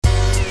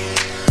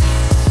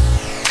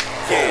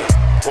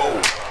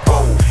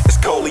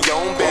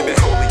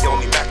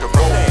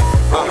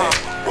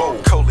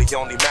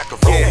Corleone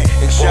macaroni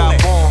and Jah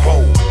Born.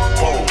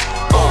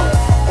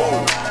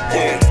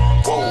 Yeah,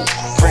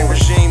 Green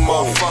regime,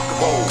 motherfucker.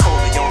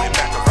 Corleone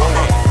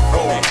macaroni.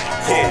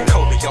 Yeah,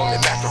 Corleone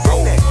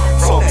macaroni.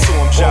 Talk to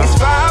him, Jah. It's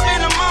 5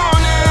 in the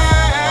morning,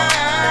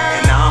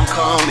 and I'm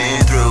coming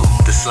through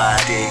the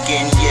slide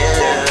digging,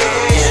 yeah.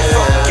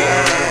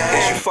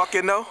 Is you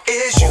fucking though?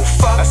 Is you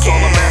fucking? That's all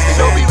I'm asking.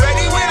 so be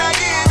ready when I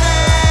get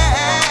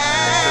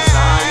there. 'Cause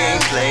I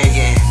ain't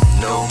playing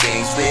no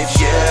games with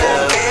you.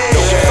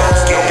 Is you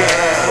fucking?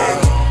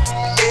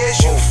 Is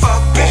you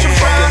fucking? Bitch, I'm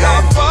trying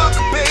to fuck,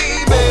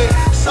 baby,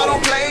 so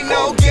don't play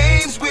no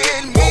games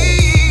with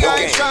me.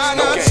 I ain't trying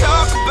to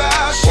talk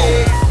about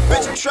shit.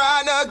 Bitch, I'm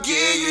trying to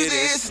give you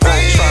this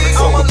thing.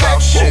 I'ma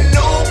let you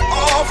know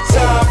off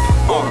top.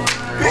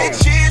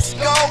 Bitch, it's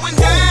going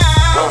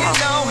down. You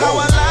know how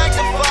I like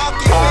to fuck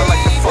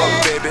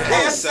it, baby.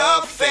 Hands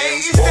up,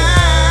 face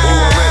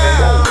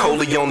down.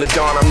 Corleone the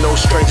Dawn, I'm no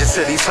stranger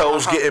to these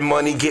hoes. Getting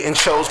money, getting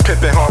chose,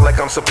 pimping hard like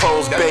I'm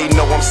supposed. Babe,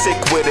 know I'm sick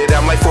with it.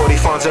 I'm like 40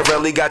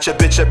 Fonzarelli. Got your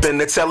bitch up in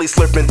the telly,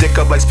 slurping dick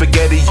up like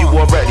spaghetti. You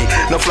already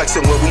no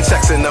flexing when we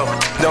texting, no.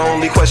 The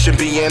only question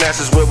being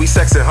asked is where we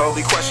sexing, ho.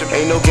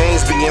 Ain't no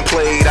games being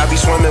played. I be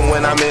swimming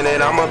when I'm in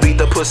it. I'ma beat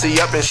the pussy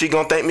up and she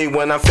gon' thank me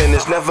when I'm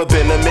finished. Never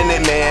been a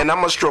minute, man.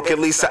 I'ma stroke at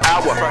least an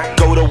hour.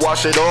 Go to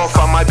wash it off,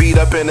 I might beat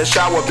up in the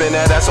shower. Been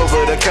that ass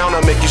over the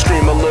counter, make you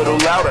scream a little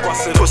louder.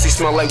 Pussy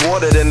smell like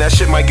water, then that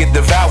shit might get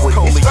devoured.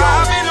 It's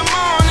 5 in the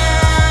morning,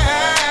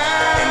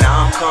 And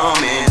I'm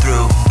coming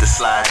through the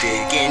slide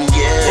digging,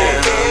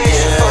 yeah.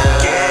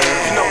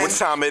 You know what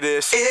time it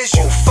is. Is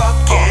you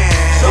fucking?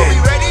 so be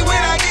ready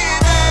when I get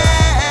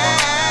there.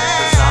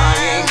 'Cause I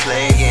ain't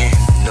playing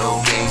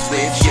no games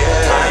with you.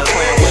 I ain't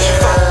playing with you.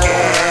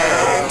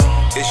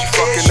 Is you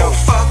fucking though?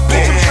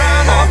 Bitch, I'm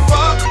trying to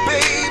fuck,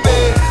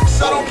 baby,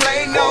 so don't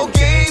play no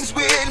games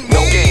with me.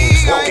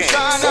 I ain't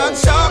trying to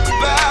talk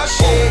about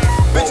shit.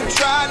 Bitch, I'm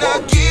trying to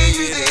give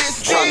you this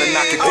thing. Tryna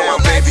knock it I'ma down,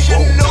 let baby. you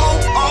know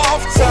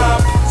off top.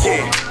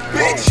 Yeah.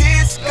 Bitch,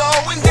 it's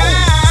going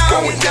down.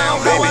 going You down,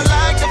 know how baby. I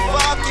like to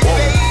fuck it,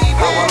 baby.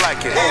 How I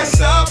like it.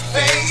 Hands up,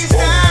 face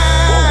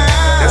down.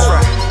 That's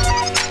right.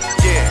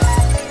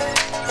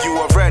 Yeah. You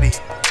are ready.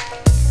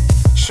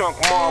 Chunk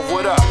Mar,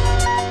 what up?